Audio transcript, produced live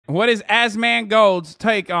What is Asmongold's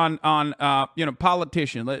take on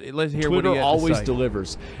politician? Let's hear what he has to say. Twitter always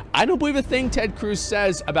delivers. I don't believe a thing Ted Cruz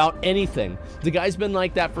says about anything. The guy's been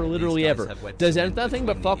like that for literally ever. Does nothing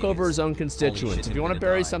but fuck over his own constituents. If you want to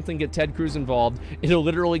bury something, get Ted Cruz involved. It'll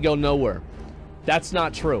literally go nowhere. That's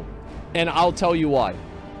not true. And I'll tell you why.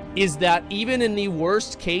 Is that even in the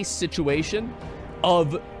worst case situation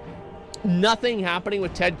of nothing happening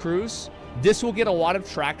with Ted Cruz, this will get a lot of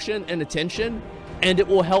traction and attention, and it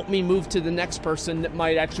will help me move to the next person that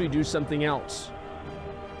might actually do something else.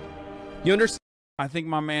 You understand? I think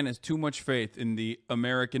my man has too much faith in the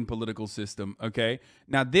American political system, okay?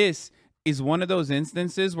 Now, this is one of those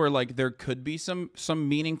instances where, like, there could be some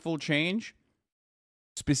meaningful change,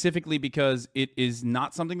 specifically because it is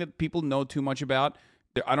not something that people know too much about.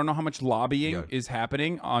 I don't know how much lobbying is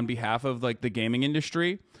happening on behalf of, like, the gaming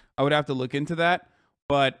industry. I would have to look into that.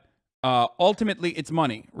 But ultimately, it's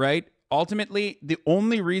money, right? Ultimately, the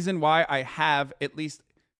only reason why I have at least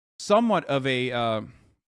somewhat of a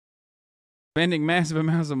spending massive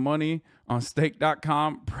amounts of money on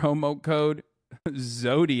stake.com, promo code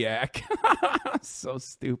Zodiac. So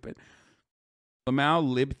stupid. Lamau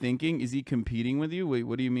lib thinking, is he competing with you? Wait,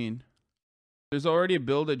 what do you mean? There's already a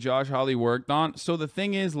build that Josh Hawley worked on. So the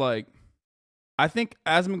thing is, like, I think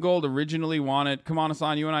Asmongold originally wanted, come on,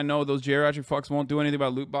 Hasan, you and I know those geriatric fucks won't do anything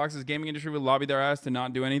about loot boxes. Gaming industry would lobby their ass to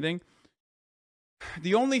not do anything.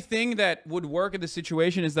 The only thing that would work in the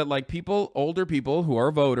situation is that, like, people, older people who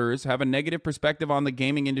are voters, have a negative perspective on the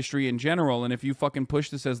gaming industry in general. And if you fucking push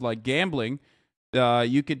this as, like, gambling,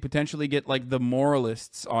 you could potentially get, like, the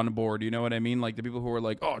moralists on board. You know what I mean? Like, the people who are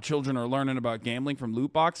like, oh, children are learning about gambling from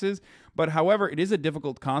loot boxes. But however, it is a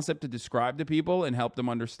difficult concept to describe to people and help them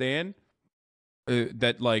understand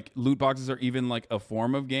that, like, loot boxes are even, like, a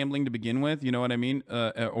form of gambling to begin with. You know what I mean?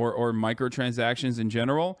 Or microtransactions in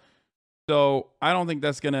general. So I don't think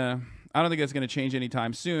that's gonna change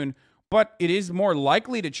anytime soon. But it is more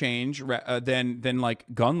likely to change than like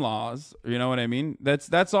gun laws. You know what I mean?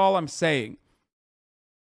 That's all I'm saying.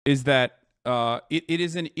 Is that it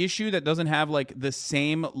is an issue that doesn't have like the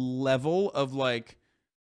same level of like.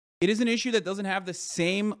 It is an issue that doesn't have the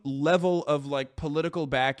same level of like political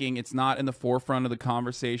backing. It's not in the forefront of the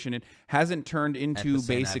conversation. It hasn't turned into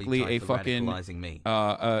basically a fucking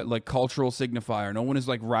like cultural signifier. No one is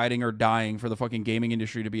like riding or dying for the fucking gaming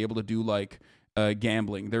industry to be able to do like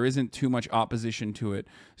gambling. There isn't too much opposition to it.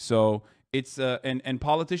 So it's and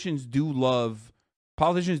politicians do love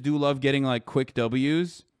getting like quick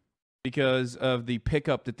W's. Because of the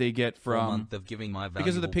pickup that they get from like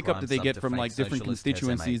different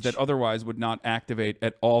constituencies that otherwise would not activate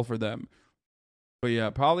at all for them. But yeah,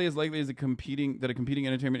 probably as likely as a competing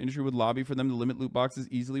entertainment industry would lobby for them to limit loot boxes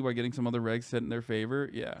easily by getting some other regs set in their favor.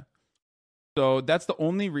 Yeah. So that's the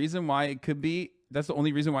only reason why it could be. That's the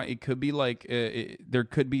only reason why it could be like there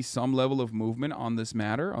could be some level of movement on this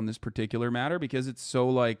matter, on this particular matter, because it's so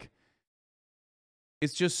like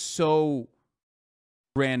it's just so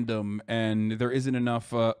random and there isn't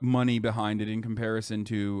enough money behind it in comparison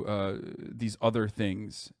to these other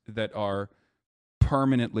things that are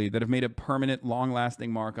that have made a permanent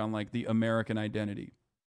long-lasting mark on like the American identity.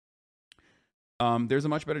 There's a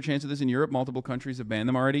much better chance of this in Europe. Multiple countries have banned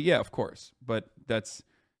them already. Yeah, of course, but that's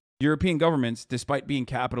European governments, despite being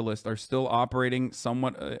capitalist, are still operating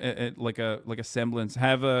somewhat like a semblance,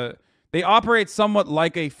 they operate somewhat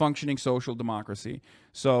like a functioning social democracy.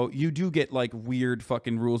 So you do get like weird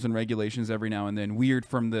fucking rules and regulations every now and then. Weird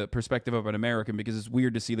from the perspective of an American, because it's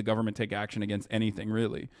weird to see the government take action against anything,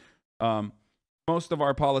 really. Most of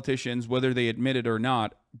our politicians, whether they admit it or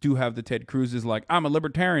not, do have the Ted Cruz's like, I'm a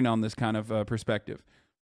libertarian on this kind of perspective.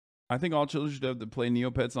 I think all children should have to play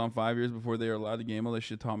Neopets on 5 years before they are allowed to gamble. That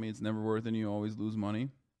shit taught me it's never worth it and you always lose money.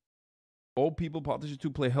 Old people, politicians too,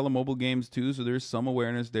 play hella mobile games too, so there's some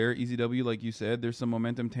awareness there. EZW, like you said, there's some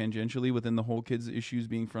momentum tangentially within the whole kids' issues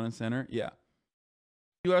being front and center. Yeah.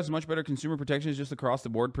 U.S. much better consumer protections just across the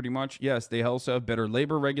board, pretty much. Yes, they also have better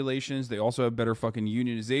labor regulations. They also have better fucking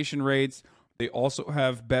unionization rates. They also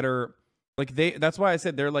have better, like that's why I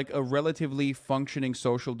said they're like a relatively functioning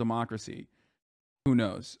social democracy. Who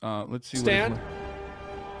knows? Let's see. Stan,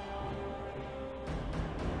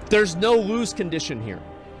 there's no lose condition here.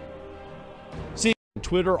 See,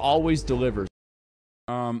 Twitter always delivers.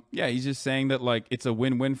 Yeah, he's just saying that like it's a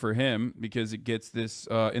win-win for him because it gets this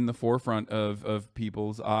in the forefront of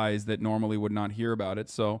people's eyes that normally would not hear about it.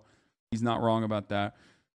 So he's not wrong about that.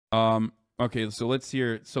 Okay, so let's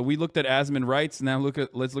hear. So we looked at Asmon rights. Now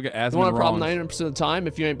let's look at Asmon wrongs. You want a problem 90% of the time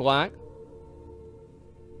if you ain't black?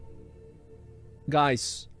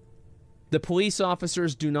 Guys, the police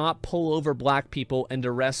officers do not pull over black people and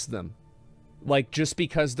arrest them. like just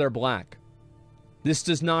because they're black. This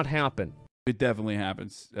does not happen. It definitely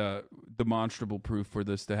happens. Demonstrable proof for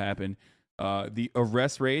this to happen. The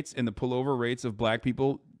arrest rates and the pullover rates of black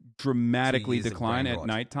people dramatically decline at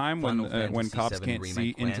nighttime when cops can't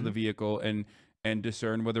see into the vehicle and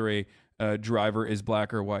discern whether a driver is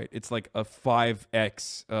black or white. It's like a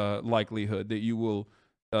 5x likelihood that you will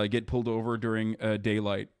get pulled over during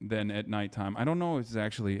daylight than at nighttime. I don't know if it's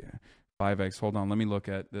actually 5x. Hold on, let me look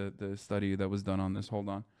at the study that was done on this. Hold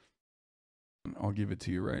on. I'll give it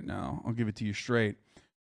to you right now. I'll give it to you straight.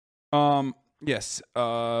 Yes.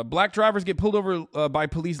 Black drivers get pulled over by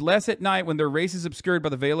police less at night when their race is obscured by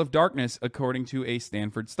the veil of darkness, according to a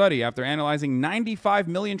Stanford study. After analyzing 95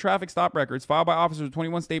 million traffic stop records filed by officers of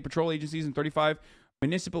 21 state patrol agencies and 35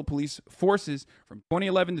 municipal police forces from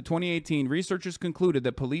 2011 to 2018, researchers concluded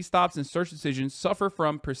that police stops and search decisions suffer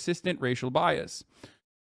from persistent racial bias.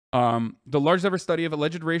 The largest ever study of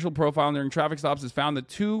alleged racial profiling during traffic stops has found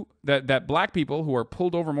that black people who are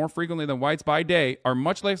pulled over more frequently than whites by day are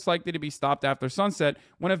much less likely to be stopped after sunset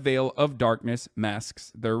when a veil of darkness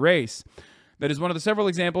masks their race. That is one of the several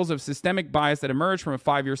examples of systemic bias that emerged from a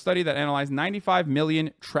 5-year study that analyzed 95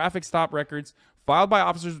 million traffic stop records filed by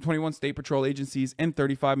officers of 21 state patrol agencies and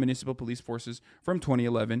 35 municipal police forces from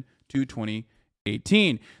 2011 to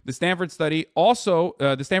 2018. The Stanford-led study also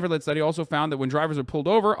found that when drivers are pulled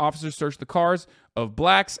over, officers search the cars of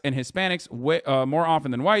blacks and Hispanics more often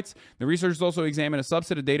than whites. The researchers also examined a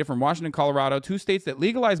subset of data from Washington and Colorado, 2 states that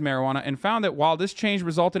legalized marijuana, and found that while this change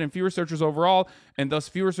resulted in fewer searchers overall, and thus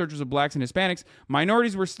fewer searchers of blacks and Hispanics,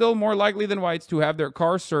 minorities were still more likely than whites to have their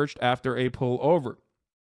cars searched after a pullover.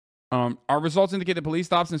 Our results indicate that police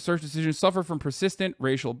stops and search decisions suffer from persistent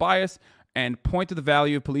racial bias and point to the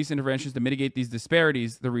value of police interventions to mitigate these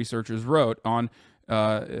disparities, the researchers wrote on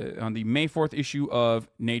the May 4th issue of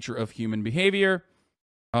Nature of Human Behavior.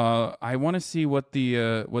 I want to see what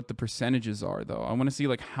the percentages are, though. I want to see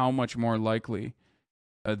like how much more likely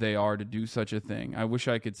they are to do such a thing. I wish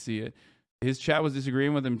I could see it. His chat was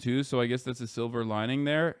disagreeing with him too, so I guess that's a silver lining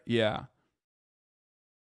there. Yeah.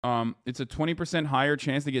 It's a 20% higher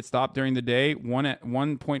chance to get stopped during the day,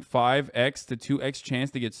 1.5x to 2x chance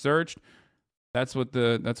to get searched. That's what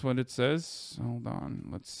it says. Hold on,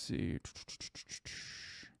 let's see.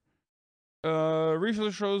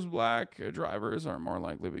 Research shows black drivers are more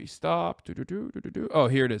likely to be stopped. Oh,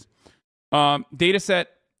 here it is. Data set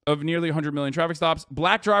of nearly 100 million traffic stops.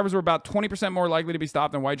 Black drivers were about 20% more likely to be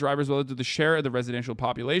stopped than white drivers relative to the share of the residential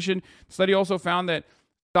population. The study also found that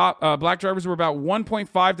black drivers were about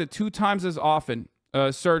 1.5 to 2 times as often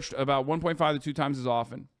searched, about 1.5 to 2 times as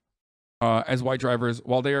often as white drivers,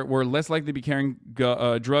 while they were less likely to be carrying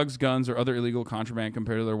drugs, guns, or other illegal contraband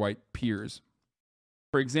compared to their white peers.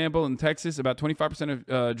 For example, in Texas, about 25%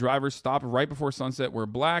 of drivers stopped right before sunset were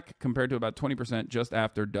black, compared to about 20% just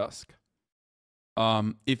after dusk.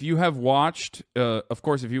 If you have watched, of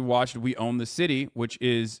course, if you watched We Own the City, which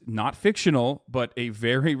is not fictional, but a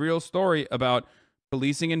very real story about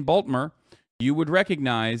policing in Baltimore, you would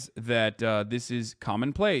recognize that this is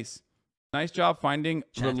commonplace. Nice job finding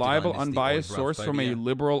reliable, unbiased source from a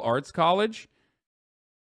liberal arts college.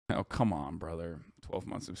 Oh, come on, brother.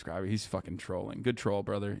 12-month subscriber. He's fucking trolling. Good troll,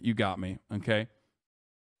 brother. You got me, okay?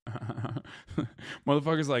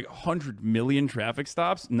 Motherfucker's like 100 million traffic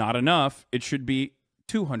stops? Not enough. It should be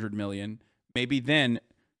 200 million. Maybe then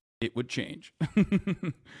it would change.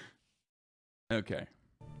 Okay.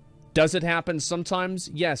 Does it happen sometimes?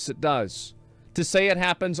 Yes, it does. To say it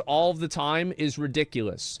happens all of the time is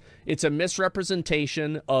ridiculous. It's a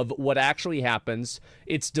misrepresentation of what actually happens.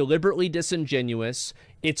 It's deliberately disingenuous.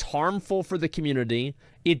 It's harmful for the community.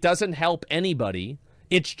 It doesn't help anybody.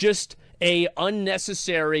 It's just a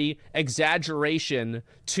unnecessary exaggeration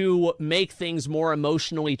to make things more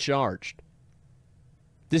emotionally charged.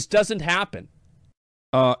 This doesn't happen.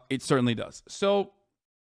 It certainly does. So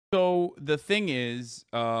the thing is,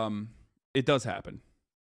 it does happen.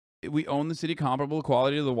 We Own the City, comparable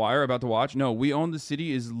quality to The Wire, about to watch. No, We Own the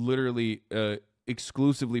City is literally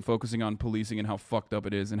exclusively focusing on policing and how fucked up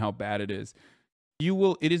it is and how bad it is.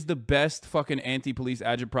 It is the best fucking anti-police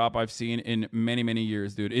agitprop I've seen in many, many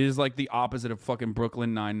years, dude. It is like the opposite of fucking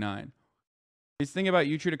Brooklyn Nine-Nine. His thing about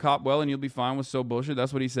you treat a cop well and you'll be fine was so bullshit.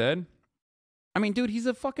 That's what he said. I mean, dude, he's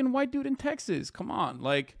a fucking white dude in Texas. Come on,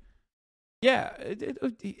 like, yeah,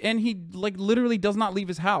 and he like literally does not leave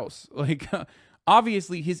his house. Like,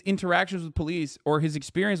 obviously, his interactions with police or his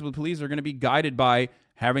experience with police are going to be guided by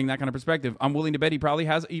having that kind of perspective. I'm willing to bet he probably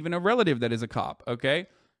has even a relative that is a cop. Okay,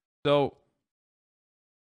 so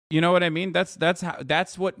you know what I mean? That's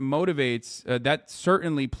what motivates. That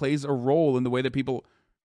certainly plays a role in the way that people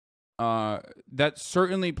that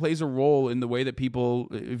certainly plays a role in the way that people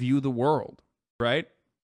view the world, right?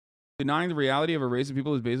 Denying the reality of a race of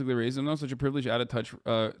people is basically racism, though. Such a privileged, out of touch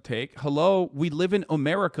take. Hello, we live in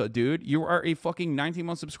America, dude. You are a fucking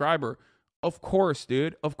 19-month subscriber. Of course,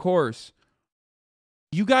 dude. Of course.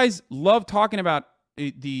 You guys love talking about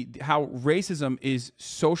how racism is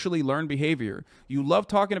socially learned behavior. You love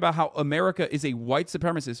talking about how America is a white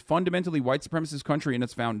supremacist, fundamentally white supremacist country in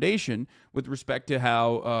its foundation with respect to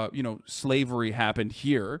how slavery happened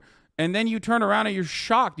here. And then you turn around and you're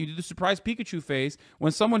shocked. You do the surprise Pikachu face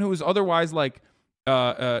when someone who is otherwise like,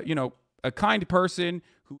 a kind person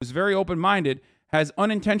who is very open-minded has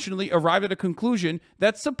unintentionally arrived at a conclusion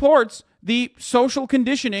that supports the social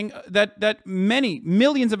conditioning that many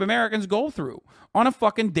millions of Americans go through on a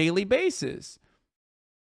fucking daily basis.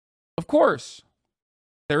 Of course,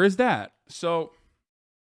 there is that. So,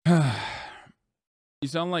 you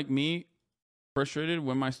sound like me, frustrated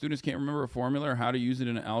when my students can't remember a formula or how to use it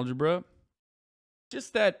in algebra.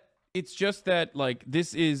 It's just that like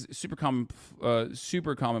this is super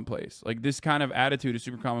commonplace. Like this kind of attitude is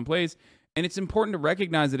super commonplace, and it's important to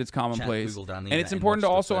recognize that it's commonplace. And it's important to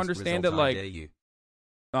also understand that like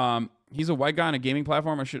he's a white guy on a gaming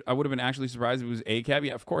platform. I would have been actually surprised if it was ACAB.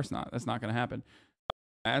 Yeah, of course not. That's not going to happen.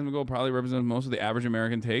 Asmongold probably represents most of the average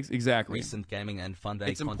American takes. Exactly. Recent gaming and fun day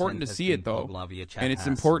it's important to see it though, and it's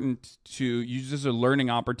important to use this as a learning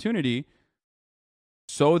opportunity,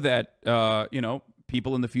 so that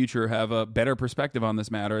people in the future have a better perspective on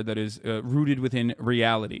this matter that is rooted within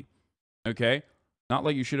reality. Okay, not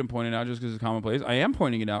like you shouldn't point it out just because it's commonplace. I am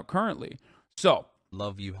pointing it out currently. So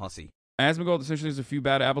love you, Hussy. Asmongold essentially is a few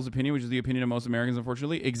bad apples opinion, which is the opinion of most Americans,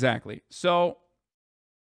 unfortunately. Exactly. So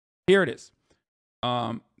here it is.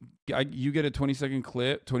 You get a 20-second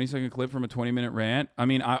clip from a 20-minute rant. I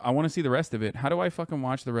mean, I want to see the rest of it. How do I fucking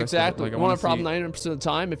watch the rest of it? Like, I want a problem 90% of the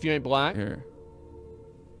time if you ain't black. Here.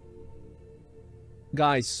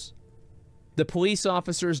 Guys, the police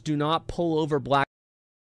officers do not pull over black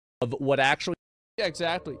of what actually... Yeah,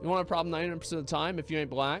 exactly. You want a problem 90% of the time if you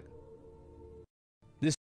ain't black?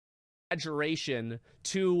 This exaggeration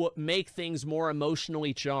to make things more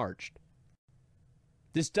emotionally charged.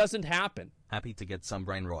 This doesn't happen. Happy to get some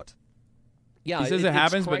brain rot. Yeah, he says it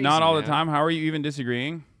happens, crazy, but not all the time. How are you even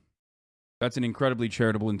disagreeing? That's an incredibly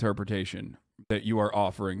charitable interpretation that you are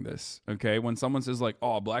offering this, okay? When someone says like,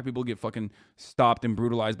 oh, black people get fucking stopped and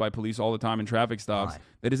brutalized by police all the time in traffic stops,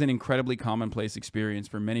 that is an incredibly commonplace experience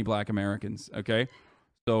for many black Americans, okay?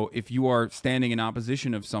 So if you are standing in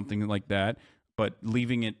opposition of something like that, but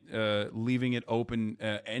leaving it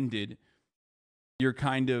open-ended, you're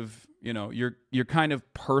kind of, you're kind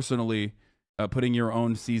of personally putting your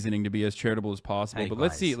own seasoning to be as charitable as possible. Hey, but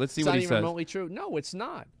let's see what he says. It's not even remotely true. No, it's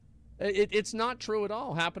not. It's not true at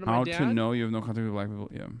all. Happened to my dad. How to know you have no contact with black people?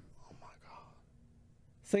 Yeah. Oh my god.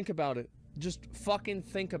 Think about it. Just fucking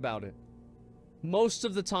think about it. Most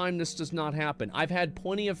of the time, this does not happen. I've had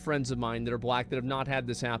plenty of friends of mine that are black that have not had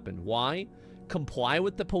this happen. Why? Comply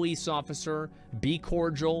with the police officer. Be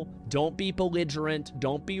cordial. Don't be belligerent.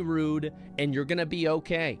 Don't be rude, and you're gonna be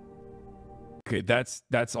okay. Okay,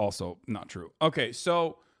 that's also not true. Okay,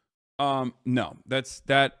 so no,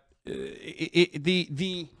 the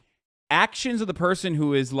actions of the person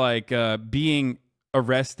who is like being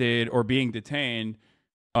arrested or being detained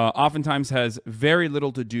oftentimes has very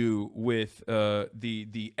little to do with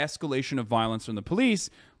the escalation of violence from the police.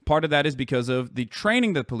 Part of that is because of the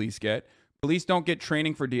training that police get. Police don't get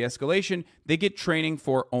training for de-escalation. They get training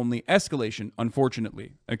for only escalation,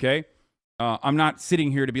 unfortunately, okay? I'm not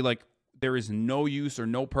sitting here to be like, there is no use or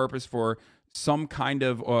no purpose for some kind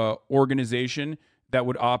of organization that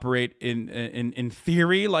would operate in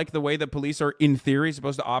theory like the way that police are in theory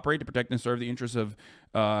supposed to operate to protect and serve the interests of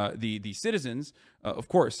the citizens. Of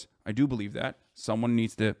course, I do believe that someone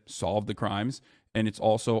needs to solve the crimes, and it's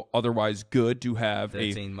also otherwise good to have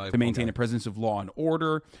to maintain a presence of law and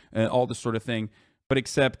order, all this sort of thing. But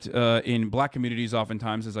except in black communities,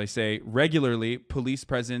 oftentimes, as I say regularly, police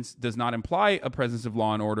presence does not imply a presence of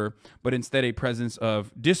law and order, but instead a presence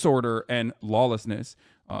of disorder and lawlessness.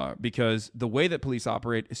 Because the way that police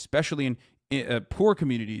operate, especially in poor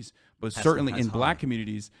communities, but certainly in black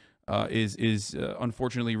communities, is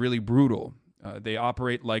unfortunately really brutal. They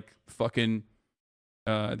operate like fucking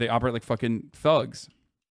thugs.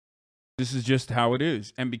 This is just how it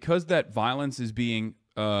is, and because that violence is being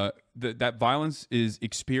that violence is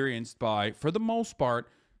experienced by, for the most part,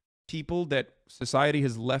 people that society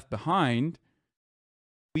has left behind,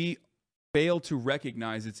 we fail to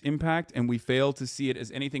recognize its impact, and we fail to see it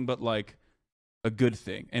as anything but like a good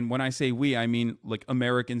thing. And when I say we, I mean like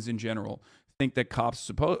Americans in general. think that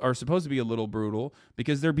cops are supposed to be a little brutal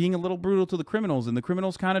because they're being a little brutal to the criminals, and the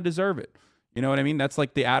criminals kind of deserve it. You know what I mean? That's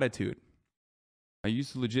like the attitude. I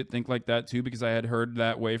used to legit think like that too because I had heard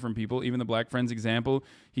that way from people. Even the Black Friends example,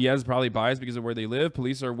 he has probably bias because of where they live.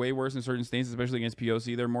 Police are way worse in certain states, especially against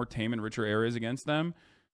POC. They're more tame in richer areas against them.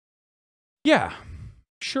 Yeah,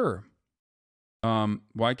 sure.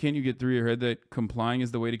 Why can't you get through your head that complying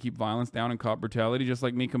is the way to keep violence down and cop brutality? Just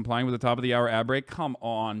like me complying with the top of the hour ad break? Come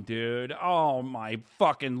on, dude. Oh, my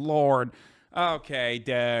fucking Lord. Okay,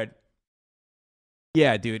 dude.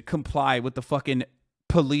 Yeah, dude. Comply with the fucking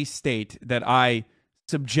police state that I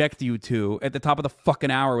subject you to at the top of the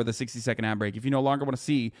fucking hour with a 60-second ad break. If you no longer want to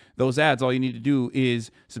see those ads, all you need to do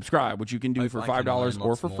is subscribe, which you can do for $5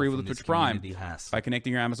 or for free with a Twitch Prime. By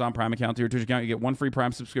connecting your Amazon Prime account to your Twitch account, you get one free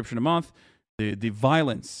Prime subscription a month. The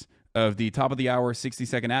violence of the top of the hour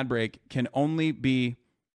 60-second ad break can only be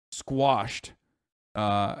squashed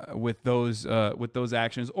with those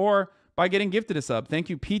actions, or by getting gifted a sub. Thank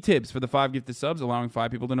you, P-Tibbs, for the 5 gifted subs, allowing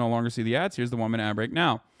 5 people to no longer see the ads. Here's the 1-minute ad break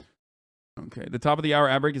now. Okay, the top of the hour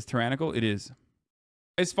ad break is tyrannical. It is.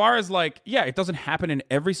 As far as like, yeah, it doesn't happen in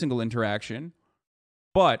every single interaction,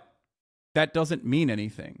 but that doesn't mean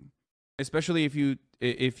anything. Especially if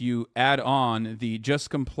you add on the just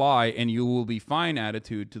comply and you will be fine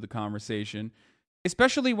attitude to the conversation.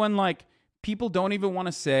 Especially when like people don't even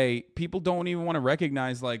want to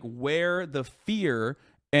recognize like where the fear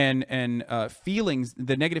and feelings,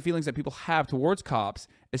 the negative feelings that people have towards cops,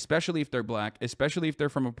 especially if they're black, especially if they're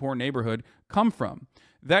from a poor neighborhood, come from.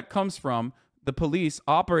 That comes from the police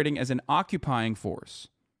operating as an occupying force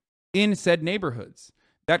in said neighborhoods.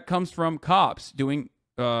 That comes from cops doing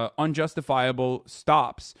unjustifiable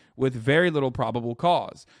stops with very little probable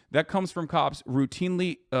cause. That comes from cops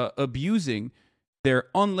routinely abusing their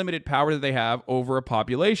unlimited power that they have over a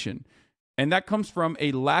population. And that comes from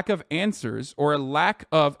a lack of answers or a lack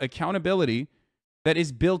of accountability that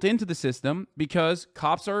is built into the system because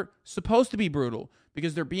cops are supposed to be brutal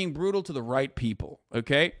because they're being brutal to the right people,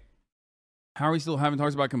 okay? How are we still having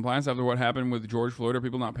talks about compliance after what happened with George Floyd? Are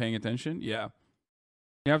people not paying attention? Yeah.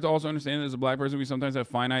 You have to also understand that as a black person, we sometimes have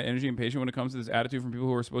finite energy and patience when it comes to this attitude from people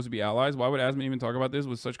who are supposed to be allies. Why would Asmon even talk about this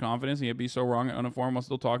with such confidence and yet be so wrong and uninformed while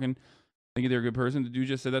still talking, thinking they're a good person? The dude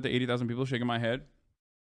just said that to 80,000 people, shaking my head.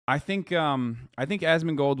 I think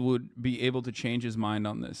Asmongold would be able to change his mind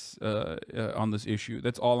on this issue.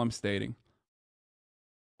 That's all I'm stating.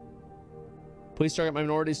 Police target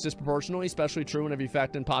minorities disproportionately, especially true whenever you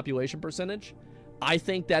factor in population percentage. I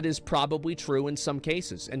think that is probably true in some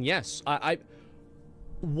cases. And yes,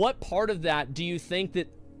 what part of that do you think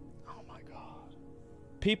that... Oh my God.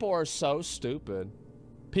 People are so stupid.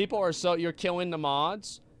 People are so... You're killing the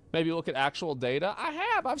mods? Maybe look at actual data.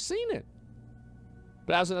 I've seen it.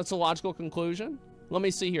 But that's a logical conclusion. Let me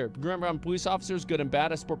see here. Remember, I'm police officers, good and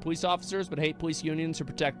bad. I support police officers, but hate police unions who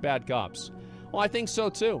protect bad cops. Well, I think so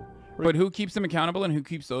too. But who keeps them accountable and who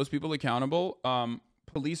keeps those people accountable?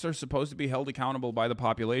 Police are supposed to be held accountable by the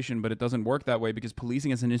population, but it doesn't work that way because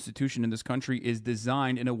policing as an institution in this country is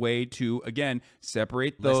designed in a way to, again,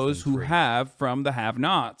 separate those who have from the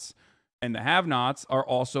have-nots. And the have-nots are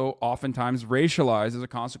also oftentimes racialized as a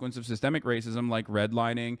consequence of systemic racism like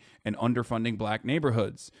redlining and underfunding black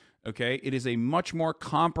neighborhoods. Okay? It is a much more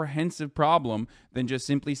comprehensive problem than just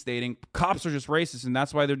simply stating cops are just racist and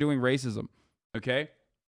that's why they're doing racism. Okay?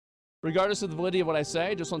 Regardless of the validity of what I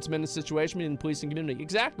say, just want some in the situation between the police and community.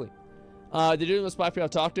 Exactly. The dude in the black people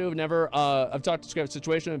I've talked to I've talked to describe a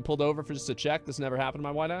situation and pulled over for just a check. This never happened to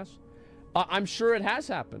my white ass. I'm sure it has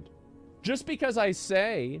happened. Just because I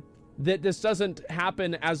say that this doesn't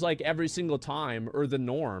happen as like every single time or the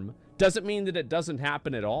norm doesn't mean that it doesn't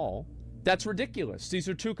happen at all. That's ridiculous. These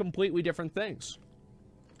are two completely different things.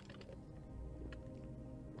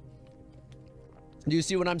 Do you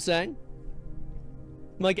see what I'm saying?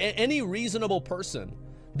 Like any reasonable person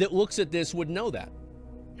that looks at this would know that.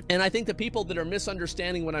 And I think the people that are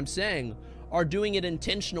misunderstanding what I'm saying are doing it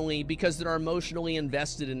intentionally because they're emotionally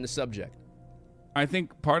invested in the subject. I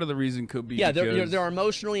think part of the reason could be they're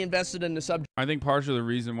emotionally invested in the subject. I think part of the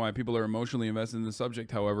reason why people are emotionally invested in the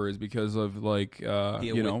subject, however, is because of like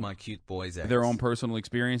you know, my cute boys their own personal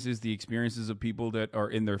experiences, the experiences of people that are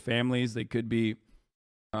in their families. They could be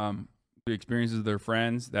the experiences of their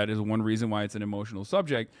friends. That is one reason why it's an emotional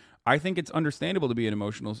subject. I think it's understandable to be an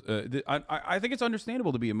emotional. I think it's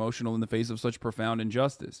understandable to be emotional in the face of such profound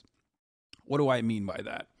injustice. What do I mean by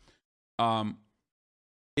that?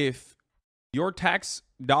 If your tax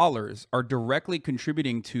dollars are directly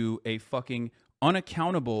contributing to a fucking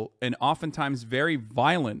unaccountable and oftentimes very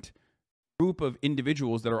violent group of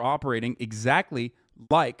individuals that are operating exactly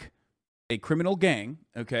like a criminal gang,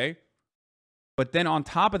 okay? But then on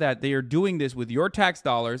top of that, they are doing this with your tax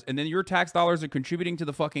dollars, and then your tax dollars are contributing to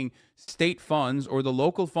the fucking state funds or the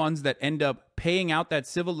local funds that end up paying out that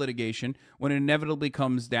civil litigation when it inevitably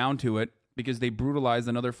comes down to it because they brutalized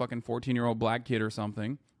another fucking 14-year-old black kid or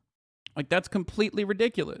something. Like, that's completely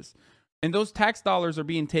ridiculous. And those tax dollars are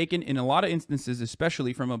being taken in a lot of instances,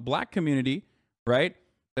 especially from a black community, right,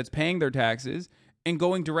 that's paying their taxes, and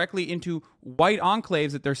going directly into white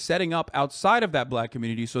enclaves that they're setting up outside of that black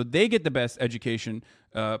community so they get the best education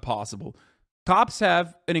possible. Cops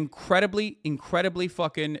have an incredibly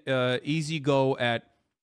fucking easy go at,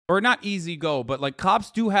 or not easy go, but like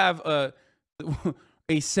cops do have a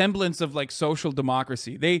semblance of like social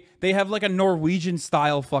democracy. They have like a Norwegian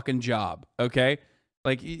style fucking job, okay?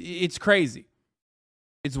 Like, it's crazy.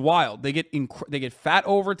 It's wild. They get fat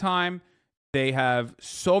overtime. They have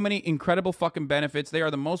so many incredible fucking benefits. They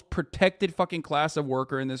are the most protected fucking class of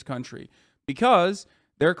worker in this country because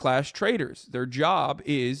they're class traitors. Their job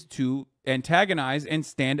is to antagonize and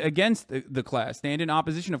stand against the class, stand in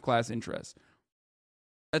opposition of class interests.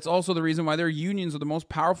 That's also the reason why their unions are the most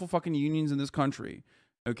powerful fucking unions in this country,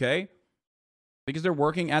 okay? Because they're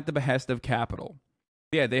working at the behest of capital.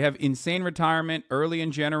 Yeah, they have insane retirement, early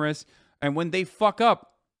and generous, and when they fuck up,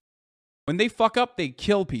 they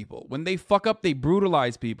kill people. When they fuck up, they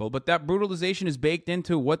brutalize people. But that brutalization is baked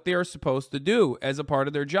into what they are supposed to do as a part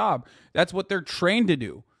of their job. That's what they're trained to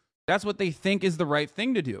do. That's what they think is the right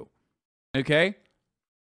thing to do. Okay?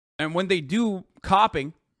 And when they do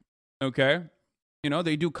copping, okay, you know,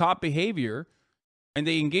 they do cop behavior, and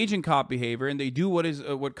they engage in cop behavior, and they do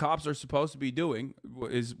what cops are supposed to be doing,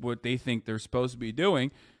 is what they think they're supposed to be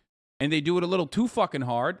doing, and they do it a little too fucking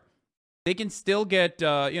hard, they can still get,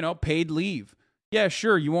 paid leave. Yeah,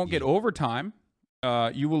 sure, you won't get overtime.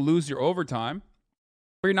 You will lose your overtime,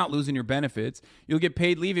 but you're not losing your benefits. You'll get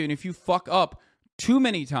paid leave even if you fuck up too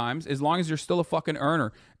many times, as long as you're still a fucking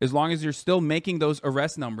earner, as long as you're still making those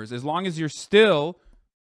arrest numbers, as long as you're still,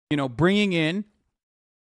 bringing in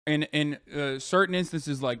certain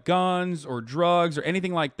instances like guns or drugs or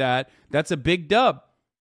anything like that, that's a big dub.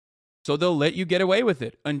 So they'll let you get away with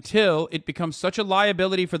it until it becomes such a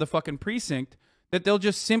liability for the fucking precinct that they'll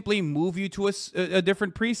just simply move you to a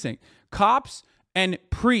different precinct. Cops and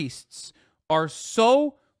priests are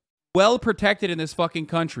so well protected in this fucking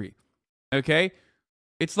country, okay?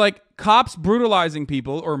 It's like cops brutalizing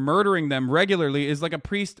people or murdering them regularly is like a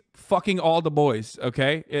priest fucking all the boys,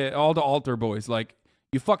 okay? All the altar boys. Like,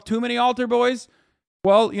 you fuck too many altar boys,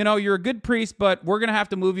 well, you're a good priest, but we're going to have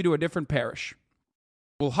to move you to a different parish.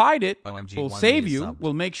 We'll hide it. We'll save you.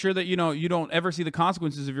 We'll make sure that, you don't ever see the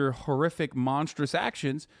consequences of your horrific, monstrous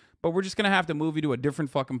actions, but we're just going to have to move you to a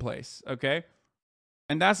different fucking place, okay?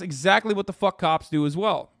 And that's exactly what the fuck cops do as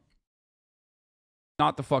well.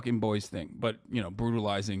 Not the fucking boys thing, but,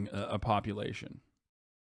 brutalizing a population.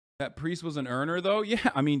 That priest was an earner, though?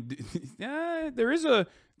 Yeah, I mean, yeah, there is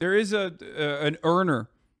an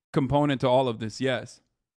earner component to all of this, yes.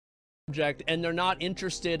 And they're not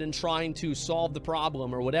interested in trying to solve the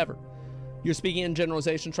problem or whatever. You're speaking in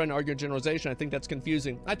generalization, trying to argue in generalization. I think that's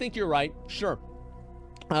confusing. I think you're right. Sure.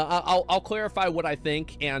 I'll clarify what I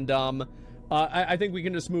think, and I think we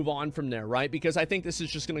can just move on from there, right? Because I think this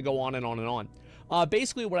is just going to go on and on and on.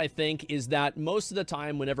 Basically, what I think is that most of the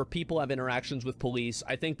time, whenever people have interactions with police,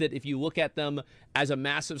 I think that if you look at them as a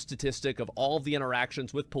massive statistic of all of the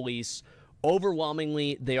interactions with police,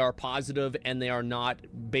 overwhelmingly, they are positive and they are not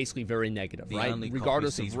basically very negative, right?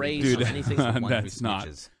 Regardless of race or anything. That's not.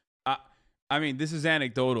 I mean, this is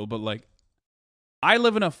anecdotal, but like, I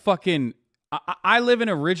live in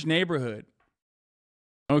a rich neighborhood,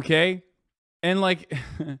 okay? And like,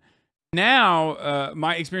 now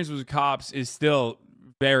my experience with cops is still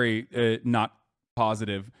very not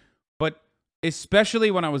positive, but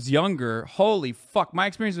especially when I was younger, holy fuck, my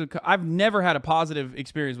experience with I've never had a positive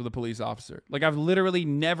experience with a police officer. Like, I've literally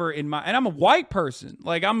never and I'm a white person.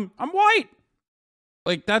 Like, I'm white.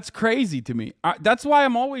 Like, that's crazy to me. That's why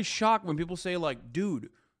I'm always shocked when people say, like, dude,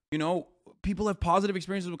 people have positive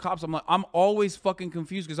experiences with cops. I'm always fucking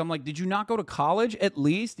confused because I'm like, did you not go to college at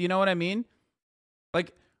least? You know what I mean?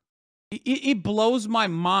 Like, it blows my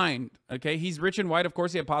mind, okay? He's rich and white. Of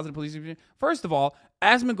course, he had positive police experience. First of all,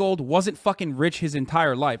 Asmongold wasn't fucking rich his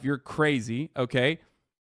entire life. You're crazy, okay?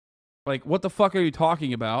 Like, what the fuck are you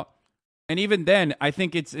talking about? And even then, I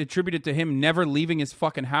think it's attributed to him never leaving his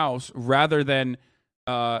fucking house rather than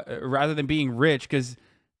being rich. Because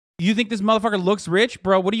you think this motherfucker looks rich?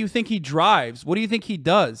 Bro, what do you think he drives? What do you think he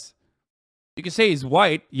does? You can say he's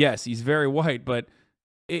white. Yes, he's very white, but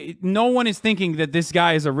no one is thinking that this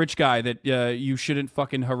guy is a rich guy that you shouldn't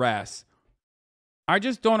fucking harass. I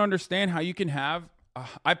just don't understand how you can have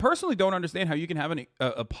I personally don't understand how you can have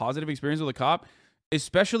a positive experience with a cop,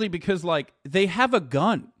 especially because like they have a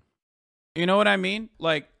gun. You know what I mean?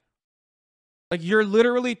 Like you're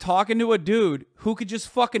literally talking to a dude who could just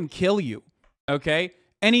fucking kill you, okay?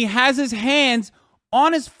 And he has his hands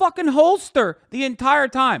on his fucking holster the entire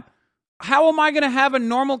time. How am I going to have a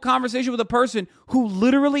normal conversation with a person who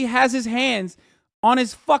literally has his hands on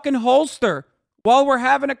his fucking holster while we're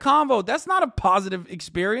having a convo? That's not a positive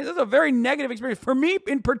experience. That's a very negative experience. For me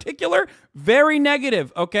in particular, very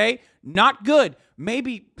negative, okay? Not good.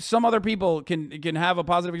 Maybe some other people can have a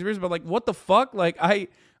positive experience, but like, what the fuck? Like, I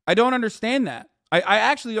don't understand that. I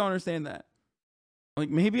actually don't understand that. Like,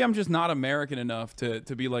 maybe I'm just not American enough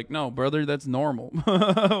to be like, no, brother, that's normal.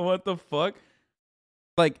 What the fuck?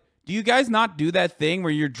 Like, do you guys not do that thing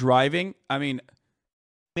where you're driving? I mean,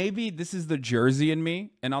 maybe this is the Jersey in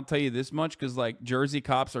me, and I'll tell you this much, because, like, Jersey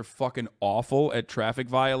cops are fucking awful at traffic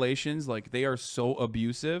violations. Like, they are so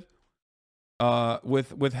abusive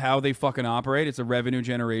with how they fucking operate. It's a revenue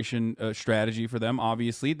generation strategy for them,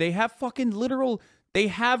 obviously. They have fucking they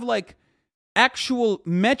have, like, actual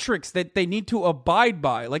metrics that they need to abide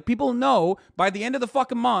by. Like, people know by the end of the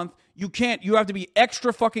fucking month, you have to be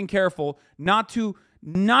extra fucking careful not to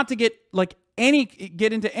get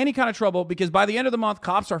into any kind of trouble, because by the end of the month,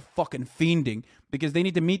 cops are fucking fiending because they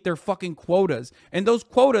need to meet their fucking quotas. And those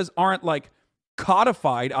quotas aren't like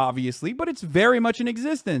codified, obviously, but it's very much in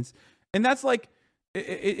existence. And that's like,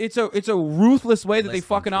 it's a ruthless way that they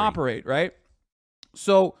fucking operate, right?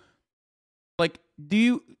 So like,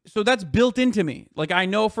 so that's built into me. Like, I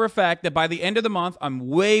know for a fact that by the end of the month, I'm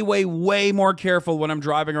way, way, way more careful when I'm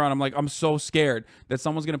driving around. I'm like, I'm so scared that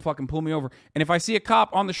someone's going to fucking pull me over. And if I see a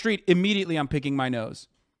cop on the street, immediately I'm picking my nose.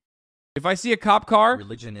 If I see a cop car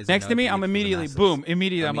next to me, I'm immediately, boom,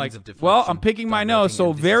 immediately I'm like, well, I'm picking my nose.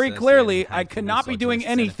 So very clearly, I could not be doing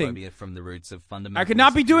anything. I could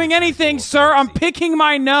not be doing anything, sir. I'm picking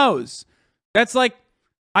my nose. That's like,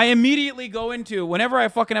 I immediately go into, whenever I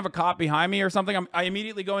fucking have a cop behind me or something, I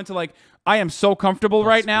immediately go into like, I am so comfortable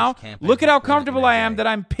right now. Look at how comfortable I am that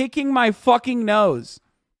I'm picking my fucking nose.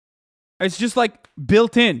 It's just like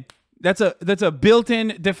built in. That's a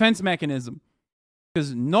built-in defense mechanism.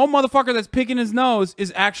 Because no motherfucker that's picking his nose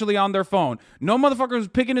is actually on their phone. No motherfucker who's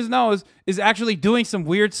picking his nose is actually doing some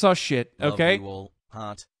weird sus shit, okay?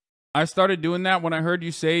 I started doing that when I heard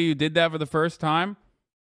you say you did that for the first time.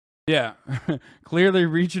 Yeah, clearly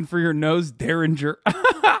reaching for your nose, Derringer.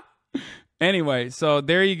 Anyway, so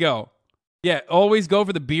there you go. Yeah, always go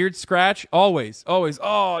for the beard scratch. Always, always.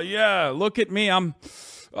 Oh, yeah, look at me. I'm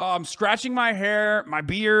scratching my hair, my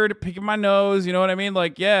beard, picking my nose. You know what I mean?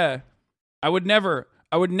 Like, yeah, I would never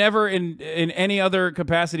in any other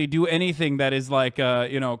capacity do anything that is like,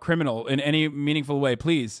 criminal in any meaningful way,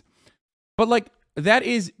 please. But like, that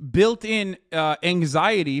is built-in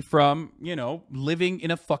anxiety from, living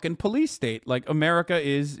in a fucking police state. Like, America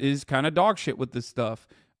is kind of dog shit with this stuff.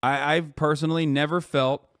 I've personally never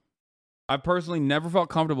felt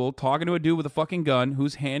comfortable talking to a dude with a fucking gun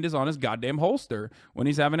whose hand is on his goddamn holster when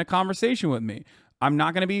he's having a conversation with me. I'm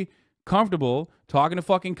not going to be comfortable talking to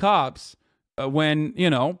fucking cops when,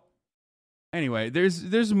 Anyway,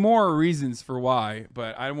 there's more reasons for why,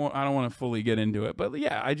 but I don't want to fully get into it. But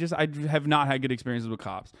yeah, I have not had good experiences with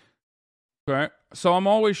cops. Okay, so I'm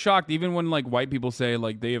always shocked, even when like white people say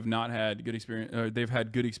like they have not had good experience, or they've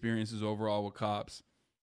had good experiences overall with cops,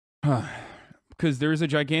 because there's a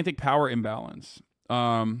gigantic power imbalance.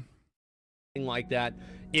 Like that,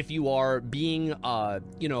 if you are being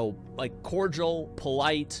like cordial,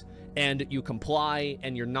 polite, and you comply,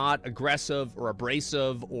 and you're not aggressive or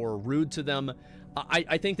abrasive or rude to them,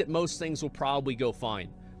 I think that most things will probably go fine.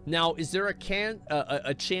 Now, is there a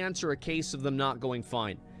chance or a case of them not going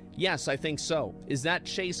fine? Yes, I think so. Is that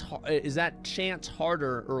chance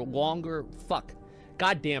harder or longer? Fuck.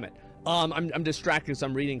 God damn it. I'm distracted because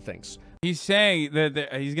I'm reading things. He's saying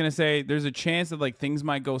that he's gonna say there's a chance that like things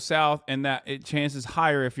might go south, and that chance is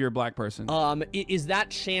higher if you're a black person. Is that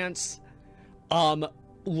chance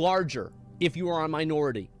larger if you are a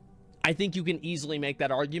minority? I think you can easily make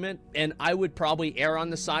that argument, and I would probably err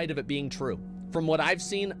on the side of it being true. From what I've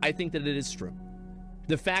seen, I think that it is true.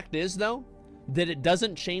 The fact is, though, that it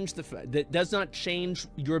doesn't change that does not change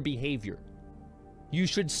your behavior. You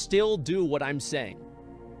should still do what I'm saying.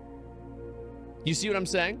 You see what I'm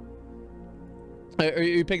saying? Are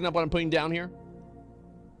you picking up what I'm putting down here?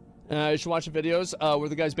 You should watch the videos where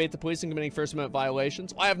the guys bait the police and committing First Amendment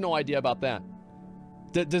violations. I have no idea about that.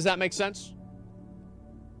 Does that make sense?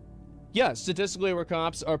 Yeah, statistically, where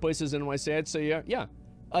cops are places in NYC, I'd say yeah.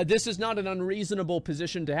 This is not an unreasonable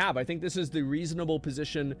position to have. I think this is the reasonable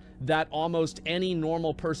position that almost any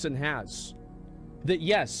normal person has. that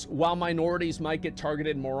yes, while minorities might get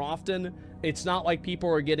targeted more often, it's not like people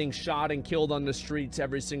are getting shot and killed on the streets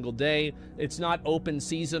every single day. It's not open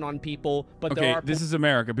season on people, but Okay, there are... this is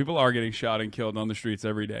America. People are getting shot and killed on the streets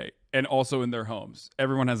every day, and also in their homes.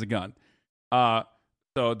 Everyone has a gun.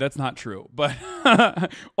 So that's not true, but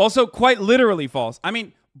also quite literally false. I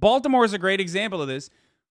mean, Baltimore is a great example of this.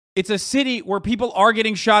 It's a city where people are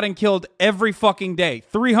getting shot and killed every fucking day.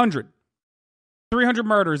 300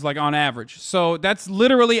 murders, like, on average. So that's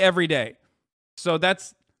literally every day. So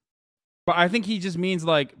that's, but I think he just means,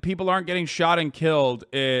 like, people aren't getting shot and killed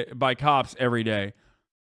by cops every day,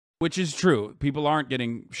 which is true. People aren't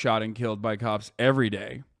getting shot and killed by cops every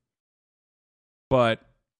day. But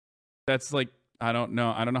that's, like, I don't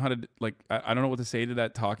know. I don't know how to, like, I don't know what to say to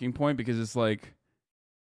that talking point, because it's like,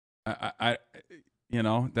 I you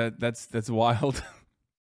know, that's wild.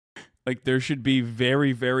 Like, there should be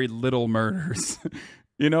very, very little murders.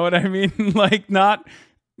 You know what I mean? Like, not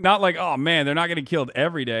like, oh man, they're not getting killed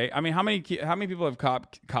every day. I mean, how many people have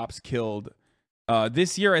cops killed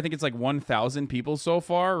this year? I think it's like 1,000 people so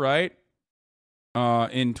far, right?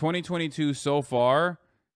 In 2022 so far,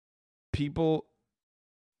 people,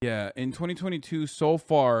 yeah, in 2022 so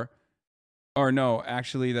far, or no,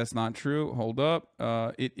 actually that's not true. Hold up.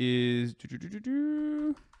 It is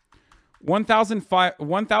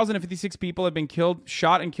 1,056 people have been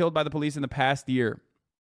shot and killed by the police in the past year.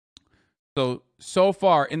 So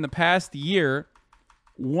far in the past year,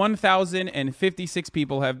 1,056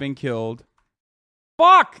 people have been killed.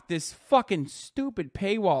 Fuck this fucking stupid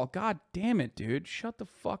paywall. God damn it, dude. Shut the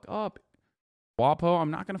fuck up. WAPO,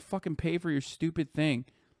 I'm not going to fucking pay for your stupid thing.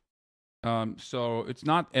 So it's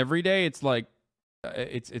not every day. It's like,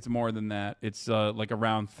 it's more than that. It's like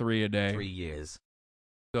around 3 a day. 3 years.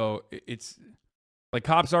 So it's like,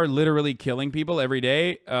 cops are literally killing people every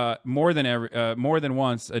day, more than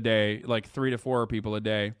once a day, like 3 to 4 people a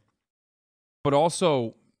day. But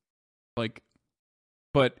also, like,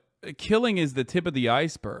 but killing is the tip of the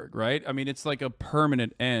iceberg, right? I mean, it's like a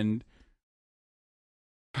permanent end.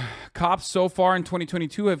 Cops so far in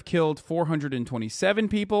 2022 have killed 427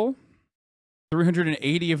 people.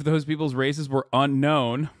 380 of those people's races were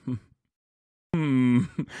unknown.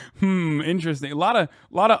 Interesting. A lot of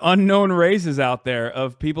unknown races out there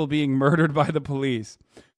of people being murdered by the police.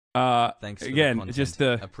 Thanks again, for the just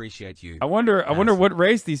appreciate you. I wonder what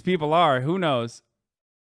race these people are. Who knows?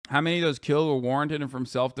 How many of those killed were warranted and from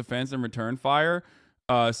self-defense and return fire?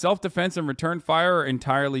 Self-defense and return fire are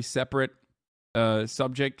entirely separate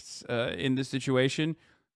subjects in this situation.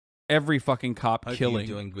 Every fucking cop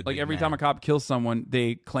killing, like every time a cop kills someone,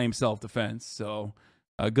 they claim self-defense. So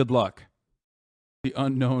good luck. The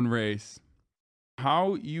unknown race.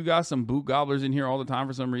 How you got some boot gobblers in here all the time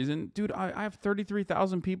for some reason? Dude, I have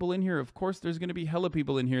 33,000 people in here. Of course there's going to be hella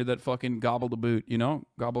people in here that fucking gobble the boot, you know?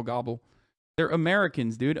 Gobble, gobble. They're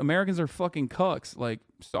Americans, dude. Americans are fucking cucks. Like,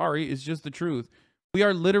 sorry, it's just the truth. We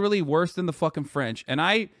are literally worse than the fucking French.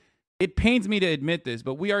 And it pains me to admit this,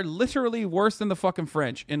 but we are literally worse than the fucking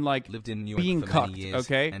French in, like, lived in New York being for cucked, many years,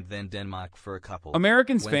 okay? And then Denmark for a couple.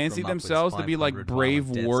 Americans fancy themselves to be, like, brave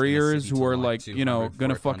warriors who are, like, you know,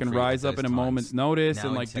 gonna fucking rise up in a moment's notice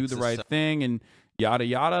and, like, do the right thing and yada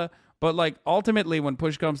yada. But, like, ultimately, when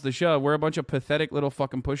push comes to shove, we're a bunch of pathetic little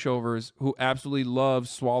fucking pushovers who absolutely love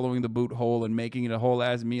swallowing the boot whole and making it a whole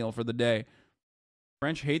ass meal for the day.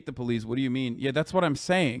 French hate the police. What do you mean? Yeah, that's what I'm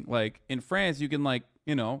saying. Like, in France, you can, like,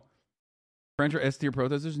 you know, French are S-tier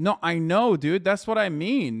protesters. No, I know, dude. That's what I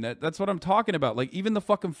mean. That's what I'm talking about. Like, even the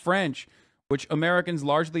fucking French, which Americans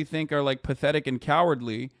largely think are, like, pathetic and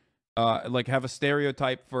cowardly, like, have a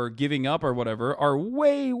stereotype for giving up or whatever, are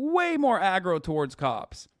way, way more aggro towards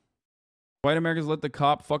cops. White Americans let the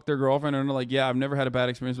cop fuck their girlfriend and are like, yeah, I've never had a bad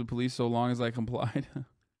experience with police so long as I complied.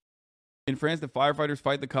 In France, the firefighters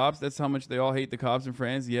fight the cops. That's how much they all hate the cops in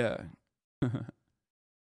France. Yeah.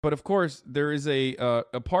 But of course, there is a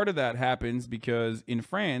part of that happens because in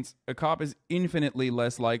France, a cop is infinitely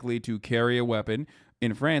less likely to carry a weapon.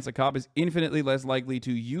 In France, a cop is infinitely less likely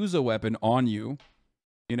to use a weapon on you.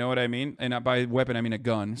 You know what I mean? And by weapon, I mean a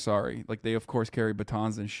gun. Sorry. Like, they, of course, carry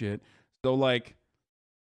batons and shit. So, like,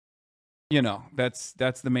 you know, that's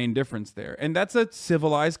the main difference there. And that's a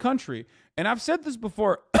civilized country. And I've said this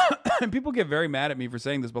before, and people get very mad at me for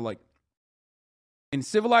saying this, but, like, in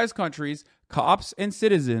civilized countries, cops and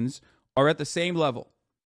citizens are at the same level,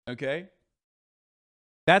 okay?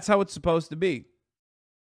 That's how it's supposed to be.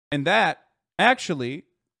 And that actually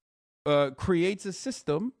creates a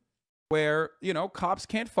system where, you know, cops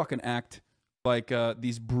can't fucking act like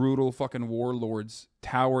these brutal fucking warlords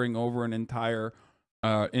towering over an entire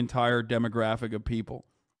demographic of people.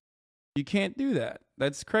 You can't do that.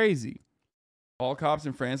 That's crazy. All cops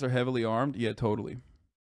in France are heavily armed. Yeah, totally.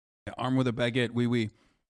 Yeah, armed with a baguette. Oui.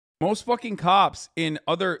 Most fucking cops in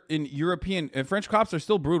European and French cops are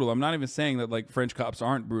still brutal. I'm not even saying that like French cops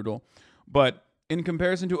aren't brutal, but in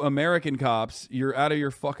comparison to American cops, you're out of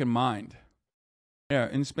your fucking mind. Yeah,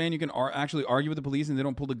 in Spain you can actually argue with the police and they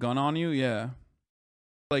don't pull the gun on you. Yeah,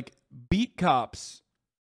 like beat cops.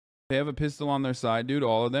 They have a pistol on their side, dude.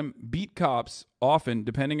 All of them beat cops often,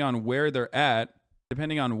 depending on where they're at,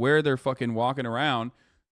 depending on where they're fucking walking around.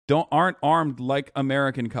 Aren't armed like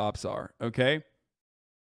American cops are. Okay.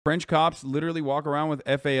 French cops literally walk around with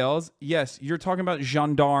FALs. Yes, you're talking about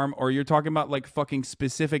gendarme, or you're talking about like fucking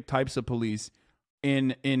specific types of police.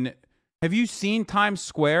 Have you seen Times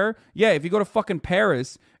Square? Yeah, if you go to fucking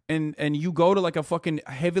Paris and you go to like a fucking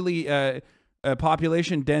heavily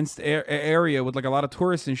population dense area with like a lot of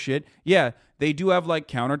tourists and shit, yeah, they do have like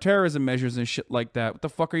counterterrorism measures and shit like that. What the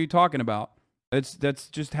fuck are you talking about? That's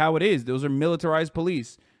just how it is. Those are militarized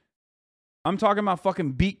police. I'm talking about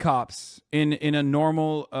fucking beat cops in a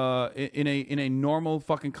normal in a normal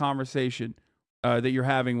fucking conversation that you're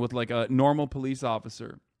having with like a normal police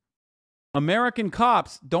officer. American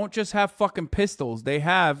cops don't just have fucking pistols. They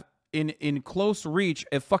have in close reach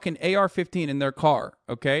a fucking AR-15 in their car,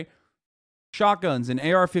 okay? Shotguns and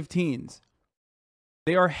AR-15s.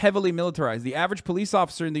 They are heavily militarized. The average police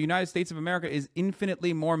officer in the United States of America is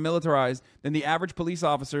infinitely more militarized than the average police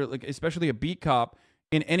officer, like especially a beat cop,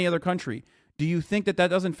 in any other country. Do you think that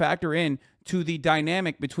doesn't factor in to the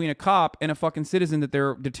dynamic between a cop and a fucking citizen that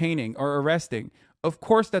they're detaining or arresting? Of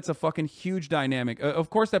course that's a fucking huge dynamic. Of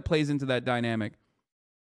course that plays into that dynamic.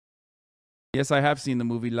 Yes, I have seen the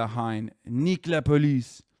movie La Haine. Nique la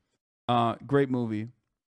police. Great movie.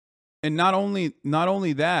 And not only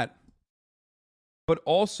that, but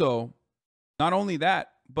also, not only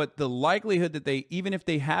that, but the likelihood that they, even if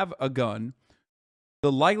they have a gun,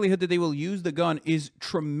 the likelihood that they will use the gun is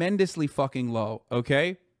tremendously fucking low,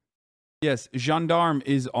 okay? Yes, gendarme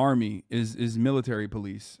is army, is military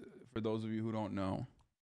police, for those of you who don't know.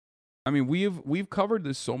 I mean, we've covered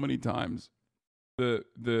this so many times.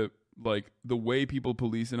 The way people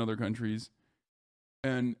police in other countries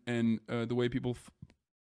and the way people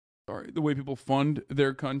the way people fund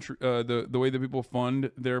their country, the way that people fund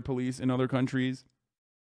their police in other countries.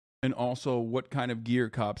 And also what kind of gear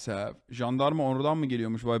cops have. Gendarme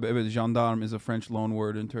is a French loan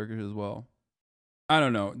word in Turkish as well. I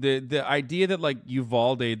don't know. The idea that like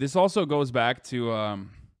Uvalde, this also goes back to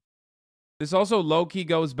this also low-key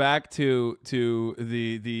goes back to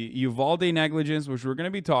the Uvalde negligence, which we're going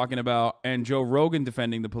to be talking about, and Joe Rogan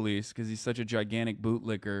defending the police because he's such a gigantic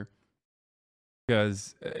bootlicker.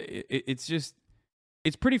 Because it's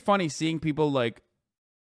pretty funny seeing people like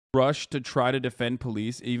rush to try to defend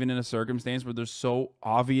police, even in a circumstance where they're so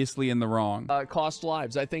obviously in the wrong. Cost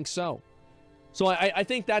lives. I think so. So I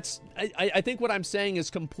think that's, I think what I'm saying is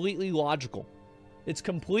completely logical. It's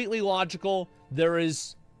completely logical. There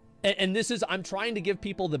is, and this is, I'm trying to give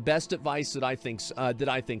people the best advice that I think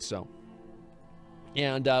so.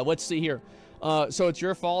 And let's see here. So it's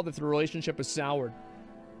your fault if the relationship is soured.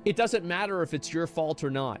 It doesn't matter if it's your fault or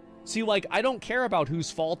not. See, like, I don't care about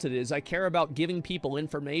whose fault it is. I care about giving people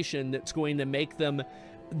information that's going to make them,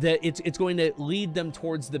 that it's going to lead them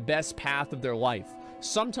towards the best path of their life.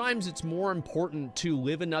 Sometimes it's more important to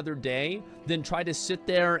live another day than try to sit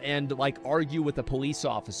there and, like, argue with a police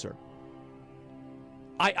officer.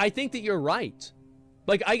 I think that you're right.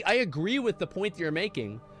 Like, I agree with the point that you're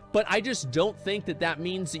making, but I just don't think that that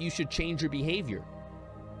means that you should change your behavior.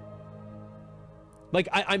 Like,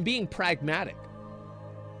 I'm being pragmatic.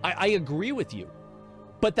 I agree with you,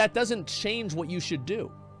 but that doesn't change what you should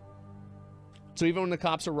do. So even when the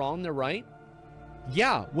cops are wrong, they're right?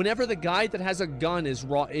 Yeah, whenever the guy that has a gun is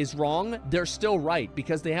wrong, they're still right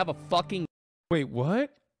because they have a fucking... Wait,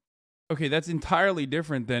 what? Okay, that's entirely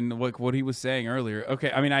different than like what he was saying earlier.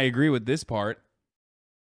 Okay, I mean, I agree with this part.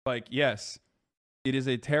 Like, yes, it is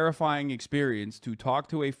a terrifying experience to talk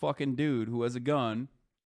to a fucking dude who has a gun.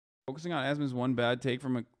 Focusing on Asmon's one bad take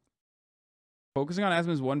from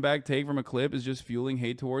a clip is just fueling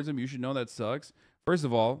hate towards him. You should know that sucks. First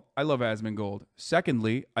of all, I love Asmongold.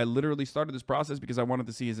 Secondly, I literally started this process because I wanted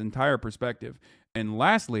to see his entire perspective. And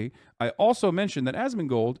lastly, I also mentioned that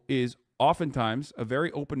Asmongold is oftentimes a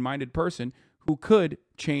very open-minded person who could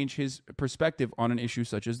change his perspective on an issue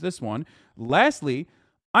such as this one. Lastly,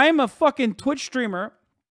 I am a fucking Twitch streamer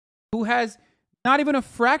who has not even a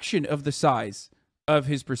fraction of the size of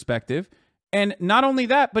his perspective. And not only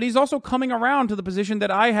that, but he's also coming around to the position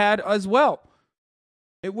that I had as well.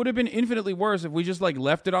 It would have been infinitely worse if we just like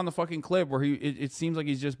left it on the fucking clip where it seems like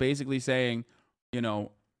he's just basically saying, you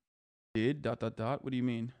know, what do you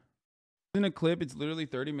mean? In a clip, it's literally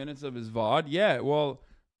 30 minutes of his VOD. Yeah, well,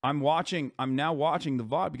 I'm now watching the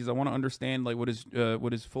VOD because I want to understand like what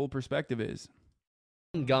his full perspective is.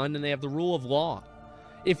 Gun, and they have the rule of law.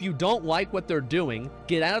 If you don't like what they're doing,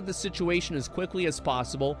 get out of the situation as quickly as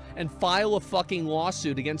possible and file a fucking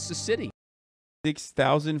lawsuit against the city.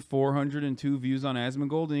 6,402 views on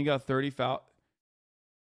Asmongold, and he got 30,000.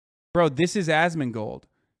 Bro, this is Asmongold.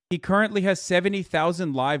 He currently has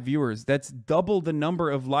 70,000 live viewers. That's double the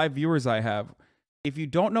number of live viewers I have. If you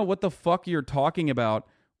don't know what the fuck you're talking about,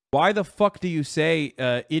 why the fuck do you say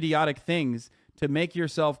idiotic things to make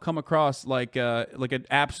yourself come across like an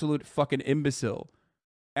absolute fucking imbecile?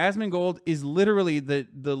 Asmongold is literally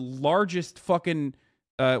the largest fucking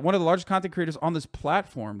one of the largest content creators on this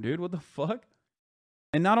platform, dude. What the fuck?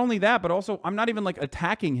 And not only that, but also I'm not even like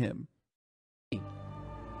attacking him.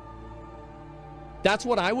 That's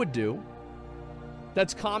what I would do.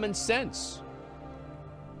 That's common sense.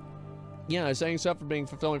 Yeah, saying stuff for being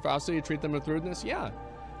fulfilling for us, so you treat them with rudeness. Yeah,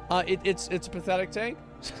 it's a pathetic take.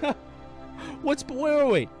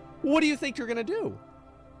 Wait. What do you think you're gonna do?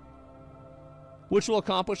 Which will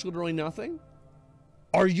accomplish literally nothing?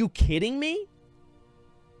 Are you kidding me?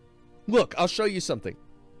 Look, I'll show you something.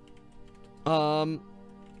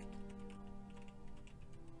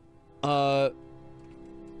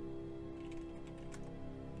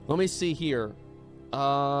 Let me see here.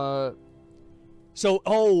 Oh,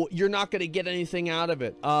 you're not gonna get anything out of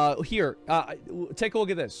it. Here, take a look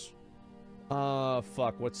at this.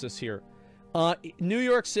 Fuck, what's this here? New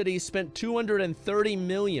York City spent $230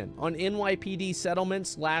 million on NYPD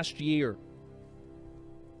settlements last year.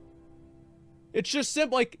 It's just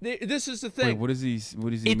simple. Like, this is the thing. Wait, what does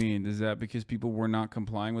he mean? Is that because people were not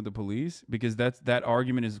complying with the police? Because that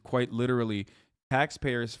argument is quite literally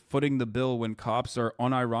taxpayers footing the bill when cops are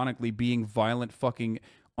unironically being violent fucking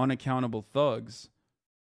unaccountable thugs.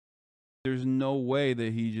 There's no way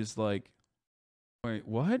that he just like, wait,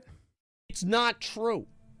 what? It's not true.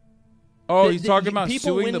 Oh, he's talking about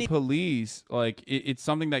suing the police. Like, it's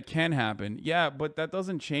something that can happen. Yeah, but that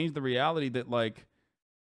doesn't change the reality that, like,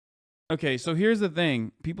 okay, so here's the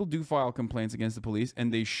thing. People do file complaints against the police,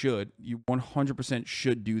 and they should. You 100%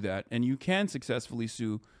 should do that. And you can successfully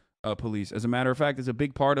sue police. As a matter of fact, it's a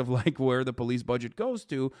big part of, like, where the police budget goes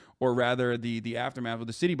to, or rather the aftermath of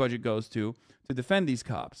the city budget goes to defend these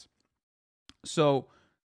cops. So,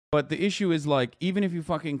 but the issue is, like, even if you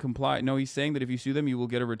fucking comply, no, he's saying that if you sue them, you will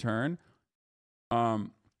get a return.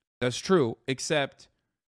 That's true, except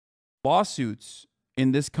lawsuits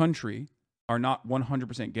in this country are not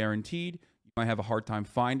 100% guaranteed. You might have a hard time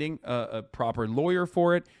finding a proper lawyer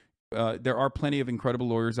for it. There are plenty of incredible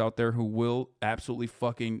lawyers out there who will absolutely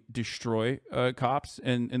fucking destroy cops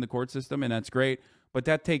in the court system, and that's great. But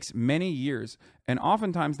that takes many years, and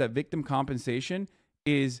oftentimes that victim compensation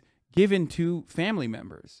is given to family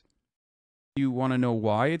members. You want to know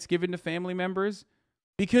why it's given to family members?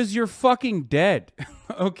 Because you're fucking dead,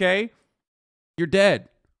 okay? You're dead.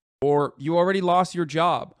 Or you already lost your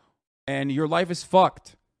job, and your life is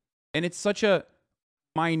fucked. And it's such a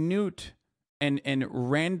minute and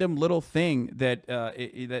random little thing that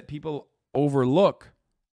that people overlook.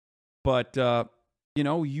 But, you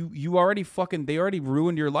know, you already fucking, they already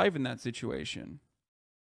ruined your life in that situation.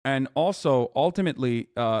 And also, ultimately,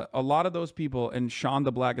 a lot of those people, and Sean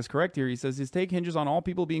the Black is correct here, he says, his take hinges on all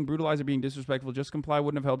people being brutalized or being disrespectful. Just comply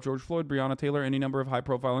wouldn't have helped George Floyd, Breonna Taylor, any number of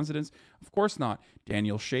high-profile incidents. Of course not.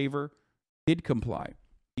 Daniel Shaver did comply.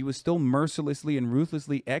 He was still mercilessly and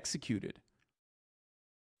ruthlessly executed.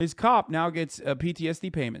 His cop now gets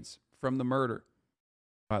PTSD payments from the murder,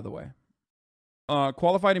 by the way.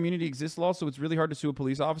 Qualified immunity exists law, so it's really hard to sue a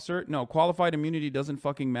police officer. No, qualified immunity doesn't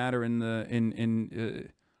fucking matter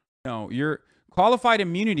no, your qualified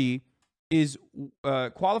immunity is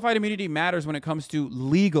qualified immunity matters when it comes to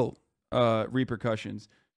legal repercussions,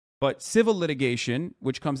 but civil litigation,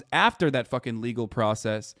 which comes after that fucking legal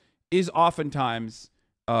process, is oftentimes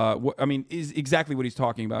is exactly what he's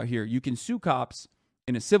talking about here. You can sue cops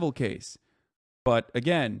in a civil case, but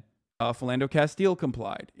again, Philando Castile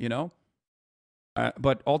complied, you know,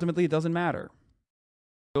 but ultimately it doesn't matter.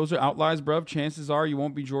 Those are outliers, bruv. Chances are you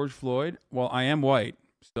won't be George Floyd. Well, I am white.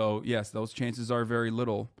 So, yes, those chances are very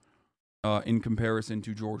little in comparison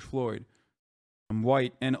to George Floyd. I'm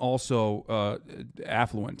white and also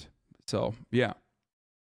affluent. So, yeah.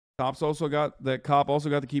 Cop also got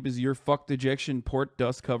to keep his "you're fucked" ejection port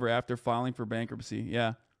dust cover after filing for bankruptcy.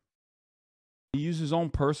 Yeah. He used his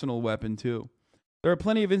own personal weapon, too. There are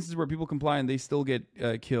plenty of instances where people comply and they still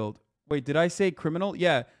get killed. Wait, did I say criminal?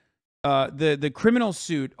 Yeah. The criminal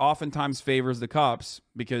suit oftentimes favors the cops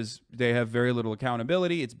because they have very little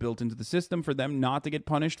accountability. It's built into the system for them not to get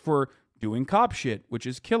punished for doing cop shit, which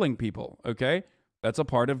is killing people, okay? That's a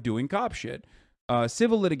part of doing cop shit.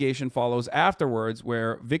 Civil litigation follows afterwards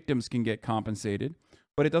where victims can get compensated,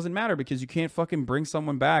 but it doesn't matter because you can't fucking bring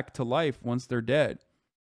someone back to life once they're dead.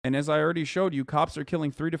 And as I already showed you, cops are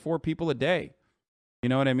killing 3 to 4 people a day. You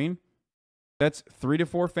know what I mean? That's 3 to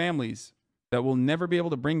 4 families that will never be able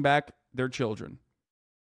to bring back their children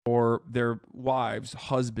or their wives,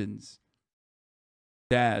 husbands,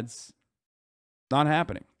 dads. Not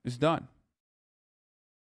happening. It's done.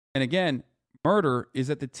 And again, murder is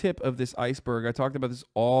at the tip of this iceberg. I talked about this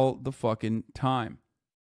all the fucking time.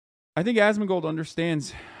 I think Asmongold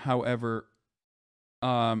understands, however,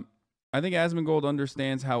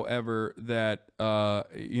 that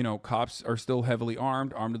cops are still heavily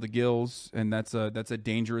armed to the gills, and that's a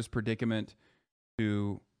dangerous predicament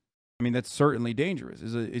to. I mean, that's certainly dangerous.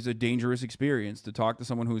 Is a dangerous experience to talk to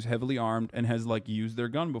someone who's heavily armed and has like used their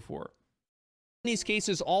gun before. These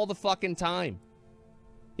cases all the fucking time.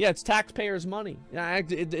 Yeah, it's taxpayers' money. Yeah,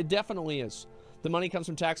 it definitely is. The money comes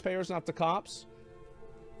from taxpayers, not the cops.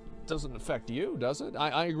 Doesn't affect you, does it?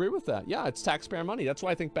 I agree with that. Yeah, it's taxpayer money. That's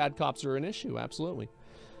why I think bad cops are an issue. Absolutely.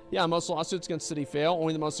 Yeah, most lawsuits against city fail.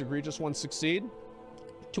 Only the most egregious ones succeed.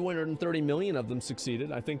 230 million of them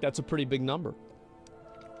succeeded. I think that's a pretty big number.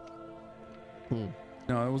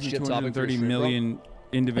 No, it wasn't 230 million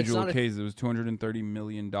individual cases. It was $230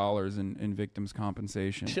 million in victims'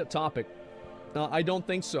 compensation. Shit topic. I don't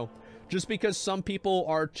think so. Just because some people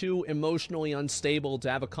are too emotionally unstable to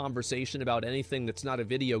have a conversation about anything that's not a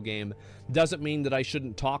video game doesn't mean that I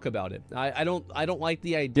shouldn't talk about it. I don't like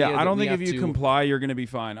the idea. Yeah, I don't think if you comply, you're going to be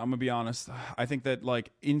fine. I'm going to be honest. I think that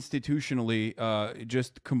like institutionally,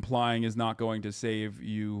 just complying is not going to save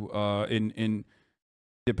you in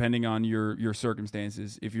depending on your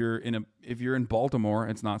circumstances. If you're in Baltimore,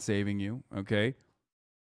 it's not saving you, okay?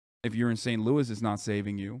 If you're in St. Louis, it's not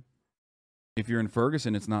saving you. If you're in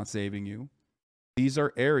Ferguson, it's not saving you. These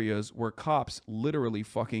are areas where cops literally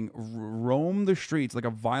fucking roam the streets like a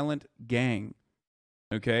violent gang,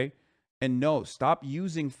 okay? And no, stop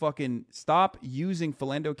using Philando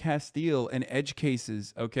Castile and edge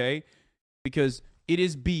cases, okay? Because it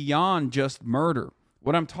is beyond just murder.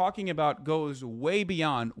 What I'm talking about goes way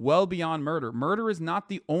beyond, well beyond murder. Murder is not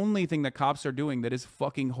the only thing that cops are doing that is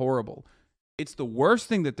fucking horrible. It's the worst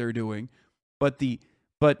thing that they're doing, but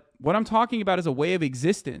what I'm talking about is a way of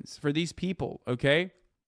existence for these people, okay?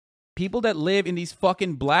 People that live in these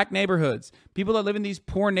fucking black neighborhoods, people that live in these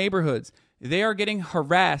poor neighborhoods, they are getting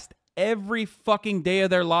harassed every fucking day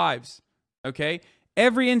of their lives, okay?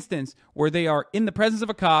 Every instance where they are in the presence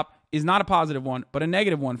of a cop is not a positive one, but a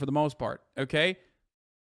negative one for the most part, okay?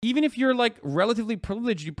 Even if you're like relatively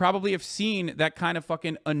privileged, you probably have seen that kind of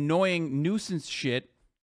fucking annoying nuisance shit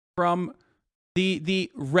from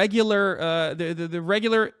the regular the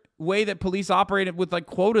regular way that police operate with like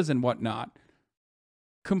quotas and whatnot.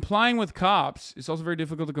 Complying with cops, it's also very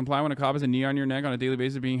difficult to comply when a cop has a knee on your neck on a daily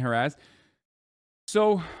basis being harassed.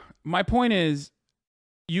 So my point is,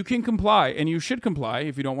 you can comply and you should comply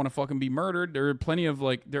if you don't want to fucking be murdered. There are plenty of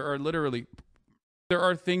like, there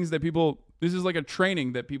are things that people, this is like a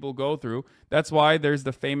training that people go through. That's why there's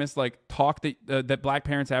the famous like talk that black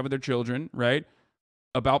parents have with their children, right?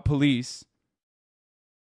 About police.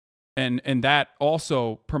 And that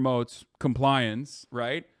also promotes compliance,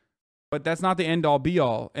 right? But that's not the end-all,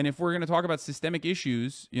 be-all. And if we're going to talk about systemic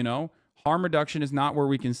issues, you know, harm reduction is not where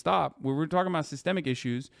we can stop. When we're talking about systemic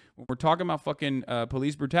issues, when we're talking about fucking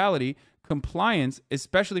police brutality, compliance,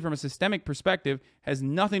 especially from a systemic perspective, has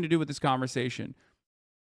nothing to do with this conversation.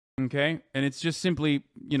 Okay? And it's just simply,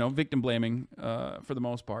 you know, victim blaming for the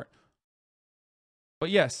most part. But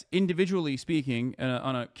yes, individually speaking,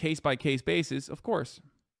 on a case-by-case basis, of course.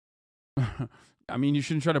 I mean, you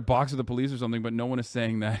shouldn't try to box with the police or something, but no one is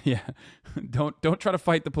saying that. Yeah, don't try to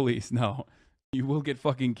fight the police. No, you will get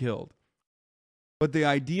fucking killed. But the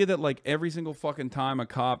idea that like every single fucking time a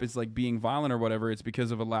cop is like being violent or whatever, it's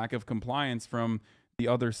because of a lack of compliance from the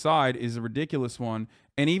other side is a ridiculous one.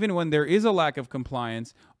 And even when there is a lack of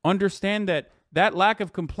compliance, understand that that lack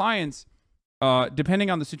of compliance,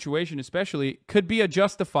 depending on the situation especially, could be a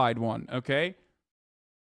justified one, okay?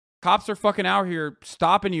 Cops are fucking out here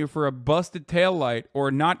stopping you for a busted taillight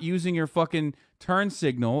or not using your fucking turn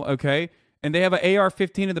signal, okay? And they have an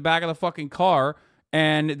AR-15 in the back of the fucking car,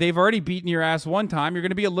 and they've already beaten your ass one time. You're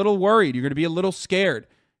going to be a little worried. You're going to be a little scared.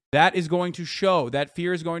 That is going to show. That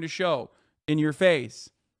fear is going to show in your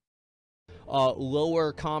face.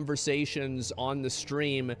 Lower conversations on the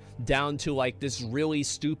stream down to like this really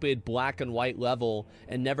stupid black and white level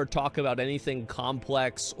and never talk about anything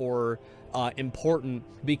complex or important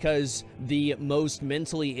because the most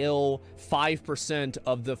mentally ill 5%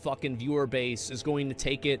 of the fucking viewer base is going to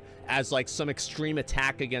take it as like some extreme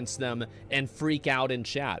attack against them and freak out in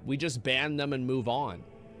chat. We just ban them and move on.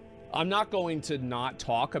 I'm not going to not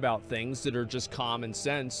talk about things that are just common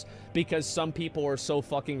sense because some people are so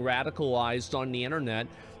fucking radicalized on the internet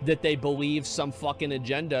that they believe some fucking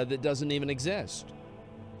agenda that doesn't even exist.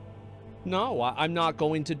 No, I'm not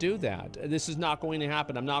going to do that. This is not going to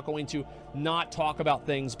happen. I'm not going to not talk about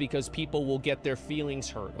things because people will get their feelings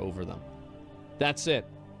hurt over them. That's it.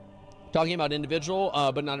 Talking about individual,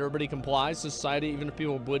 but not everybody complies. Society, even if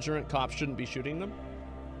people are belligerent, cops shouldn't be shooting them.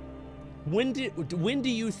 When do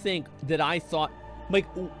you think that I thought, like,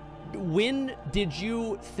 when did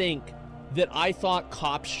you think that I thought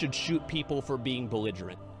cops should shoot people for being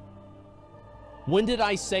belligerent? When did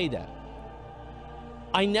I say that?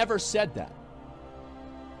 I never said that.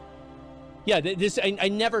 Yeah, I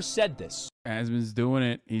never said this. Asmon's doing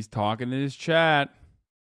it. He's talking to his chat.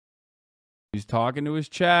 He's talking to his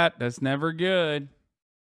chat. That's never good.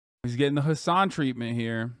 He's getting the Hasan treatment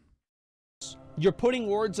here. You're putting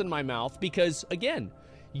words in my mouth because, again,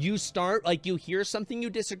 you start, like, you hear something you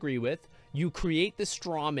disagree with, you create the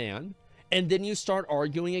straw man, and then you start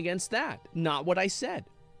arguing against that. Not what I said.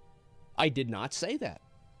 I did not say that.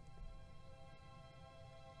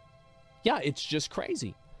 Yeah, it's just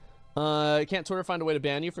crazy. Can't Twitter find a way to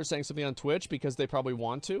ban you for saying something on Twitch because they probably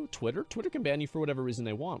want to? Twitter can ban you for whatever reason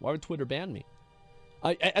they want. Why would Twitter ban me?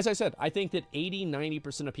 As I said, I think that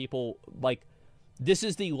 80-90% of people, like, this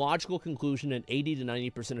is the logical conclusion that 80 to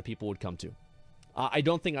 90% of people would come to. I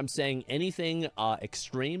don't think I'm saying anything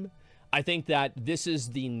extreme. I think that this is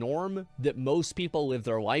the norm that most people live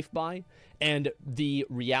their life by, and the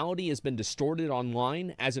reality has been distorted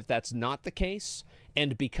online as if that's not the case.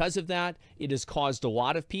 And because of that, it has caused a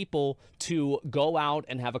lot of people to go out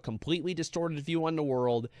and have a completely distorted view on the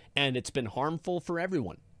world, and it's been harmful for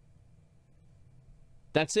everyone.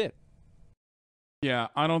 That's it. Yeah,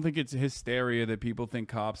 I don't think it's hysteria that people think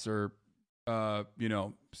cops are, you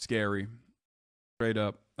know, scary. Straight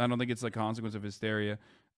up. I don't think it's a consequence of hysteria.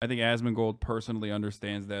 I think Asmongold personally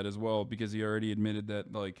understands that as well because he already admitted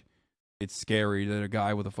that, like, it's scary that a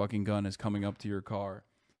guy with a fucking gun is coming up to your car.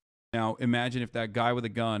 Now, imagine if that guy with a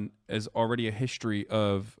gun is already a history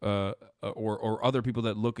of, or other people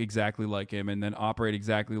that look exactly like him and then operate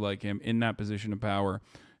exactly like him in that position of power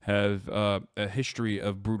have a history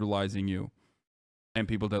of brutalizing you and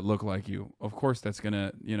people that look like you. Of course, that's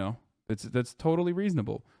gonna, you know, that's totally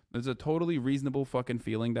reasonable. That's a totally reasonable fucking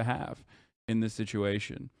feeling to have in this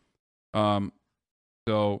situation.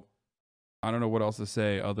 So I don't know what else to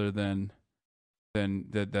say other than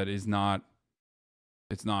that is not.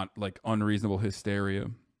 It's not like unreasonable hysteria.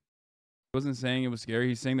 He wasn't saying it was scary.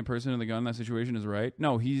 He's saying the person in the gun in that situation is right.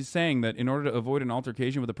 No, he's saying that in order to avoid an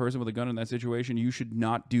altercation with a person with a gun in that situation, you should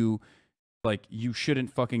not do, like, you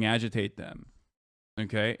shouldn't fucking agitate them.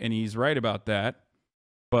 Okay? And he's right about that.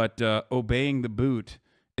 But obeying the boot,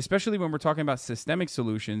 especially when we're talking about systemic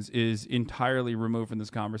solutions, is entirely removed from this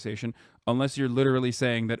conversation unless you're literally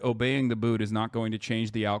saying that obeying the boot is not going to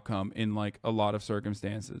change the outcome in, like, a lot of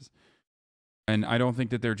circumstances. And I don't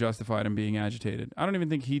think that they're justified in being agitated. I don't even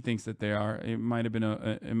think he thinks that they are. It might have been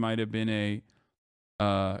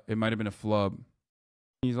a flub.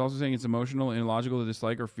 He's also saying it's emotional and illogical to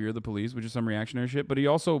dislike or fear the police, which is some reactionary shit. But he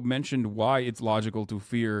also mentioned why it's logical to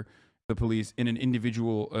fear the police in an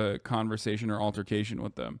individual conversation or altercation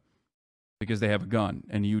with them, because they have a gun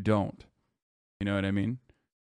and you don't. You know what I mean?